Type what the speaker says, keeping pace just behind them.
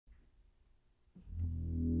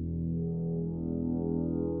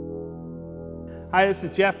Hi, this is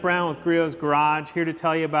Jeff Brown with Griot's Garage, here to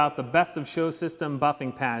tell you about the Best of Show System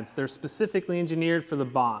buffing pads. They're specifically engineered for the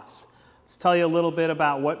boss. Let's tell you a little bit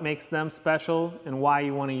about what makes them special and why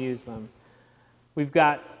you want to use them. We've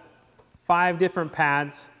got 5 different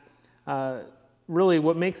pads. Really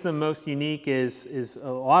what makes them most unique is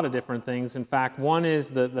a lot of different things. In fact, one is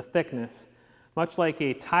the thickness. Much like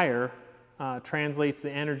a tire translates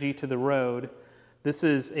the energy to the road, this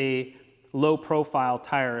is a low profile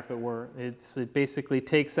tire, if it were. It basically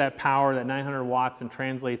takes that power, that 900 watts, and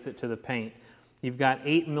translates it to the paint. You've got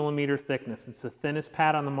 8mm thickness. It's the thinnest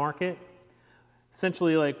pad on the market.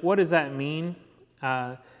 Essentially, like, what does that mean?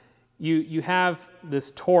 You have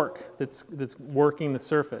this torque that's working the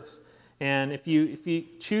surface. And if you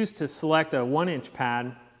choose to select a 1-inch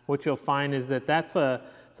pad, what you'll find is that it's a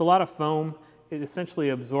lot of foam. It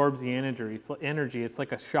essentially absorbs the energy. It's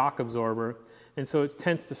like a shock absorber. And so it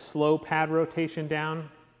tends to slow pad rotation down.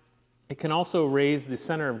 It can also raise the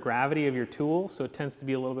center of gravity of your tool, so it tends to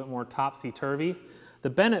be a little bit more topsy-turvy. The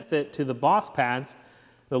benefit to the boss pads,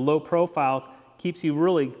 the low profile, keeps you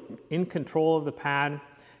really in control of the pad.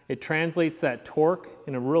 It translates that torque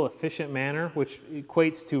in a real efficient manner, which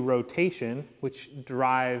equates to rotation, which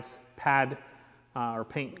drives pad or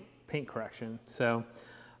paint correction. So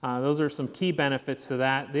those are some key benefits to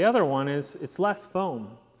that. The other one is it's less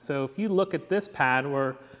foam. So if you look at this pad,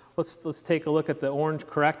 let's take a look at the orange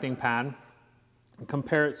correcting pad and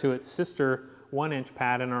compare it to its sister 1-inch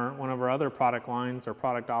pad in one of our other product lines or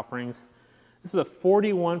product offerings. This is a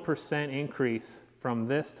 41% increase from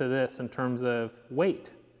this to this in terms of weight.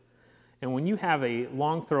 And when you have a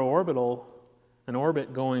long throw orbital, an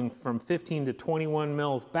orbit going from 15 to 21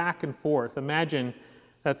 mils back and forth, imagine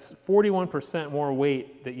that's 41% more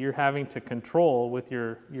weight that you're having to control with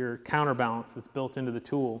your counterbalance that's built into the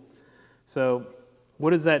tool. So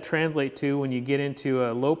what does that translate to when you get into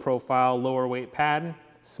a low profile, lower weight pad?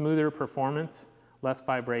 Smoother performance, less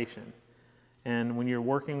vibration. And when you're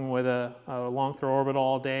working with a long throw orbital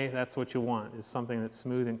all day, that's what you want, is something that's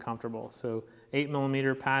smooth and comfortable. So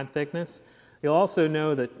 8mm pad thickness. You'll also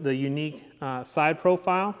know that the unique side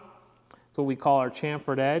profile, it's what we call our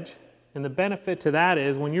chamfered edge. And the benefit to that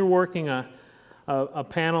is when you're working a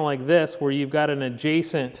panel like this where you've got an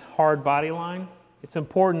adjacent hard body line, it's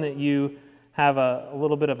important that you have a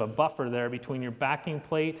little bit of a buffer there between your backing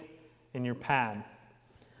plate and your pad.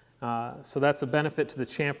 So that's a benefit to the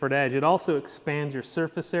chamfered edge. It also expands your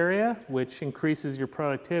surface area, which increases your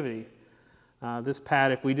productivity. This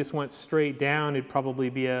pad, if we just went straight down, it'd probably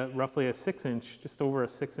be roughly a 6-inch, just over a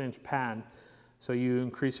 6-inch pad. So you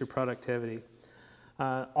increase your productivity.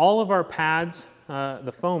 All of our pads,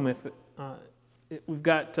 the foam, we've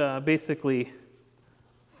got basically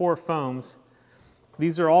 4 foams.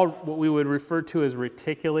 These are all what we would refer to as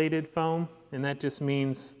reticulated foam, and that just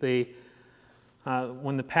means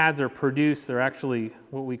when the pads are produced, they're actually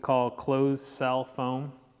what we call closed cell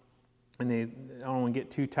foam. And I don't want to get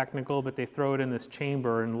too technical, but they throw it in this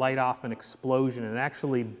chamber and light off an explosion. It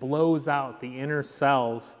actually blows out the inner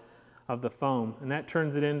cells of the foam, and that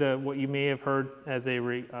turns it into what you may have heard as a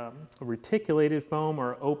reticulated foam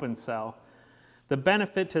or open cell. The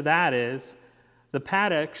benefit to that is the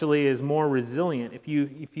pad actually is more resilient. If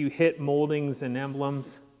you hit moldings and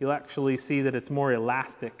emblems, you'll actually see that it's more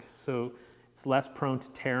elastic, so it's less prone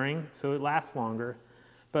to tearing, so it lasts longer.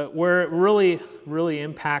 But where it really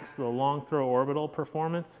impacts the long throw orbital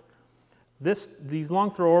performance, these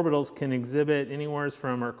long throw orbitals can exhibit anywhere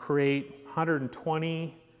from or create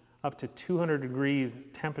 120 up to 200 degrees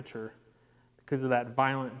temperature because of that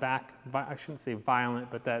I shouldn't say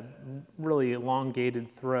violent, but that really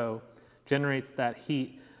elongated throw generates that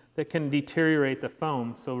heat that can deteriorate the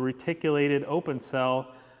foam. So reticulated open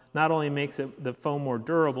cell not only makes the foam more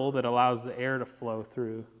durable, but allows the air to flow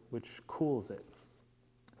through, which cools it.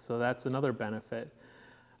 So that's another benefit.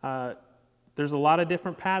 There's a lot of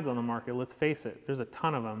different pads on the market, let's face it. There's a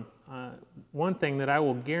ton of them. One thing that I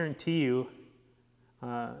will guarantee you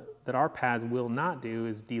that our pads will not do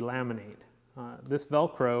is delaminate. This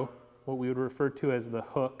Velcro, what we would refer to as the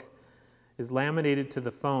hook, is laminated to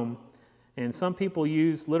the foam, and some people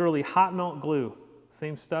use literally hot melt glue,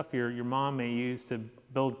 same stuff your mom may use to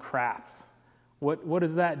build crafts. What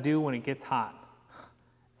does that do when it gets hot?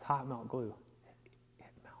 It's hot melt glue.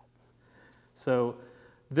 It melts. So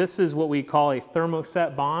this is what we call a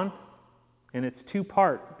thermoset bond, and it's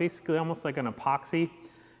 2-part, basically almost like an epoxy,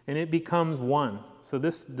 and it becomes one. So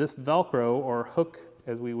this Velcro or hook,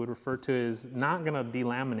 as we would refer to, is not going to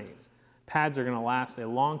delaminate. Pads are going to last a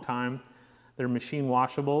long time. They're machine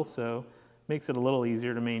washable, so it makes it a little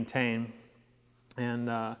easier to maintain.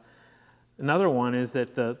 And another one is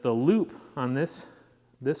that the loop on this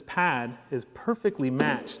this pad is perfectly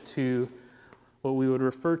matched to what we would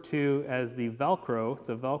refer to as the Velcro. It's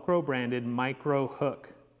a Velcro branded micro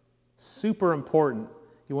hook. Super important.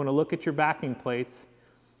 You want to look at your backing plates,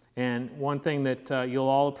 and one thing that you'll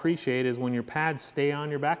all appreciate is when your pads stay on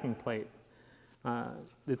your backing plate.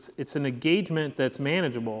 It's an engagement that's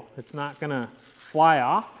manageable. It's not going to fly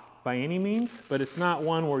off by any means, but it's not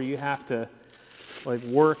one where you have to like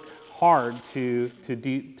work hard to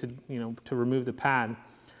remove the pad.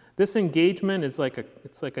 This engagement is like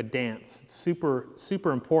a dance. It's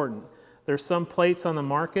super important. There's some plates on the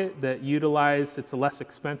market that utilize, it's a less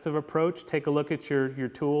expensive approach. Take a look at your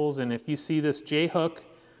tools, and if you see this J-hook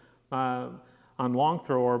on long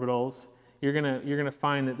throw orbitals, you're gonna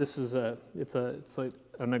find that this is it's like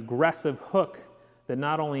an aggressive hook that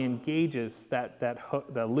not only engages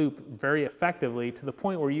the loop very effectively to the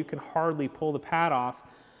point where you can hardly pull the pad off.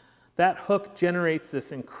 That hook generates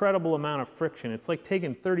this incredible amount of friction. It's like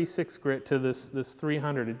taking 36 grit to this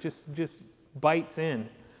 300. It just bites in.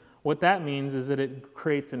 What that means is that it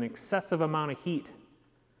creates an excessive amount of heat.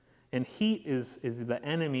 And heat is the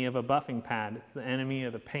enemy of a buffing pad. It's the enemy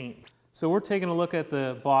of the paint. So we're taking a look at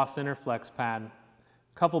the Boss Innerflex pad.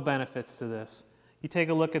 A couple benefits to this. You take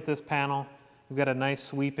a look at this panel. We've got a nice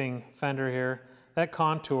sweeping fender here. That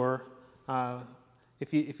contour,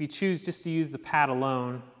 if you choose just to use the pad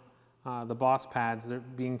alone, the Boss pads, they're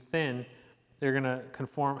being thin, they're going to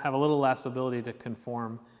have a little less ability to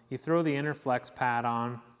conform. You throw the Innerflex pad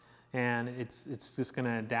on, and it's just going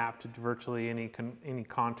to adapt to virtually any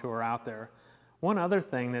contour out there. One other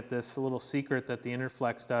thing that this little secret that the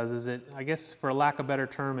Innerflex does is it, I guess for lack of a better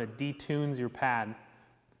term, it detunes your pad.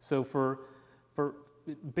 So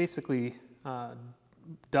it basically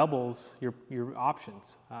doubles your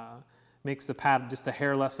options. Makes the pad just a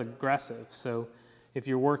hair less aggressive. So if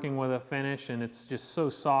you're working with a finish and it's just so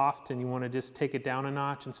soft and you want to just take it down a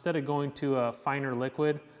notch, instead of going to a finer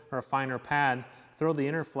liquid or a finer pad, throw the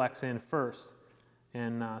Innerflex in first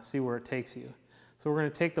and see where it takes you. So we're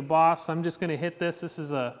going to take the Boss. I'm just going to hit this. This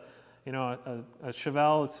is a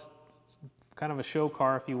Chevelle. It's kind of a show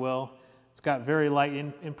car, if you will. It's got very light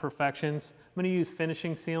imperfections. I'm going to use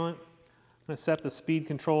finishing sealant. I'm going to set the speed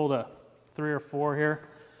control to 3 or 4 here,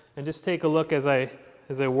 and just take a look as I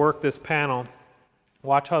work this panel.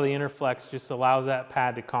 Watch how the Innerflex just allows that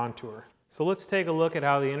pad to contour. So let's take a look at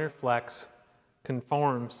how the Innerflex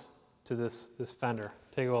conforms to this fender.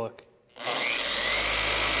 Take a look.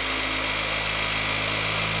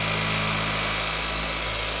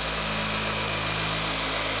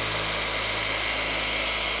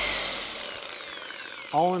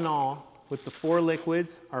 All in all, with the 4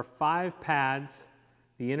 liquids, our 5 pads,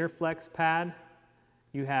 the Innerflex pad,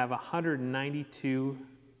 you have 192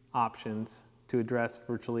 options to address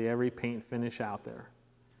virtually every paint finish out there.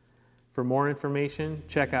 For more information,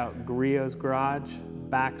 check out Griot's Garage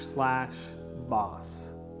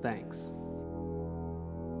 /Boss. Thanks.